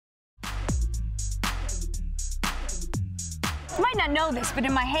You might not know this, but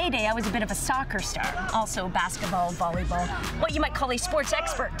in my heyday, I was a bit of a soccer star. Also basketball, volleyball, what you might call a sports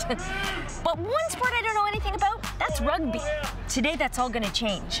expert. But one sport I don't know anything about, that's rugby. Today, that's all gonna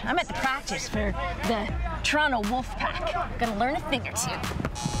change. I'm at the practice for the Toronto Wolfpack. Gonna learn a thing or two.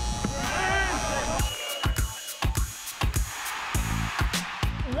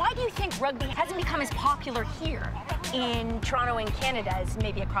 Why do you think rugby hasn't become as popular here in Toronto and Canada as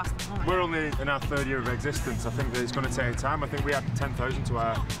maybe across the pond? We're only in our 3rd year of existence. I think that it's going to take time. I think we had 10,000 to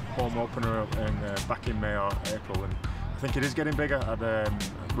our home opener back in May or April, and I think it is getting bigger.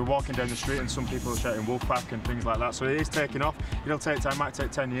 We're walking down the street and some people are shouting Wolfpack and things like that, so it is taking off. It'll take time, might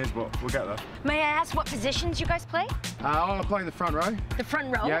take 10 years, but we'll get there. May I ask what positions you guys play? I'm playing the front row. The front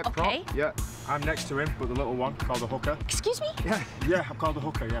row? Yeah, okay. Prop, yeah. I'm next to him, but the little one, called the hooker. Excuse me? Yeah. Yeah, I'm called the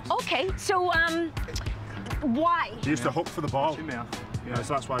hooker, yes. Okay, so, why? He used to hook for the ball. Yeah.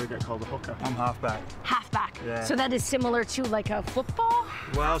 So that's why we get called the hooker. I'm halfback. Halfback. Yeah. So that is similar to like a football?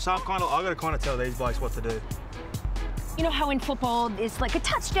 Well, so I've got to kind of tell these blokes what to do. You know how in football it's like a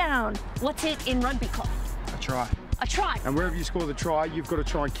touchdown. What's it in rugby called? A try. A try. And wherever you score the try, you've got to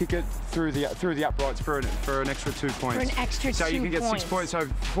try and kick it through the uprights for an extra 2 points. For an extra 2 points. So you can get 6 points, so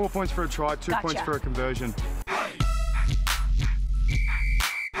 4 points for a try, 2 Gotcha. points for a conversion.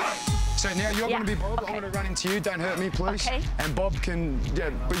 So now you're going to be Bob. Okay. I'm going to run into you. Don't hurt me, please. Okay. And Bob can,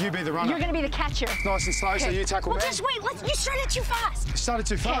 but you be the runner. You're going to be the catcher. Nice and slow, so you tackle me. Well, just wait. You started too fast. Started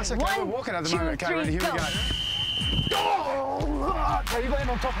too fast. Okay, we're walking at the moment. Okay, ready? Here we go. Oh, okay, you land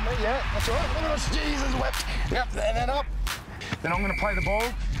on top of me, yeah? That's all right. Oh, Jesus, wept. Yep, and then up. Then I'm going to play the ball,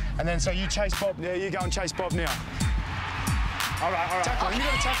 and then so you chase Bob. Yeah, you go and chase Bob now. All right. Tackle. Okay. You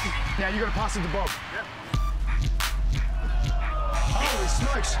got to tackle. Now you got to pass it to Bob. Yep. Holy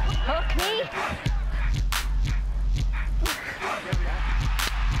smokes. Hook me.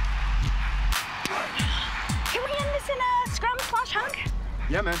 Can we end this in a scrum/hug?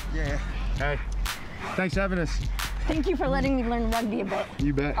 Yeah, man. Yeah. Hey, thanks for having us. Thank you for letting me learn rugby a bit.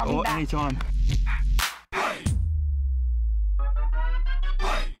 You bet. I'll be back. Anytime.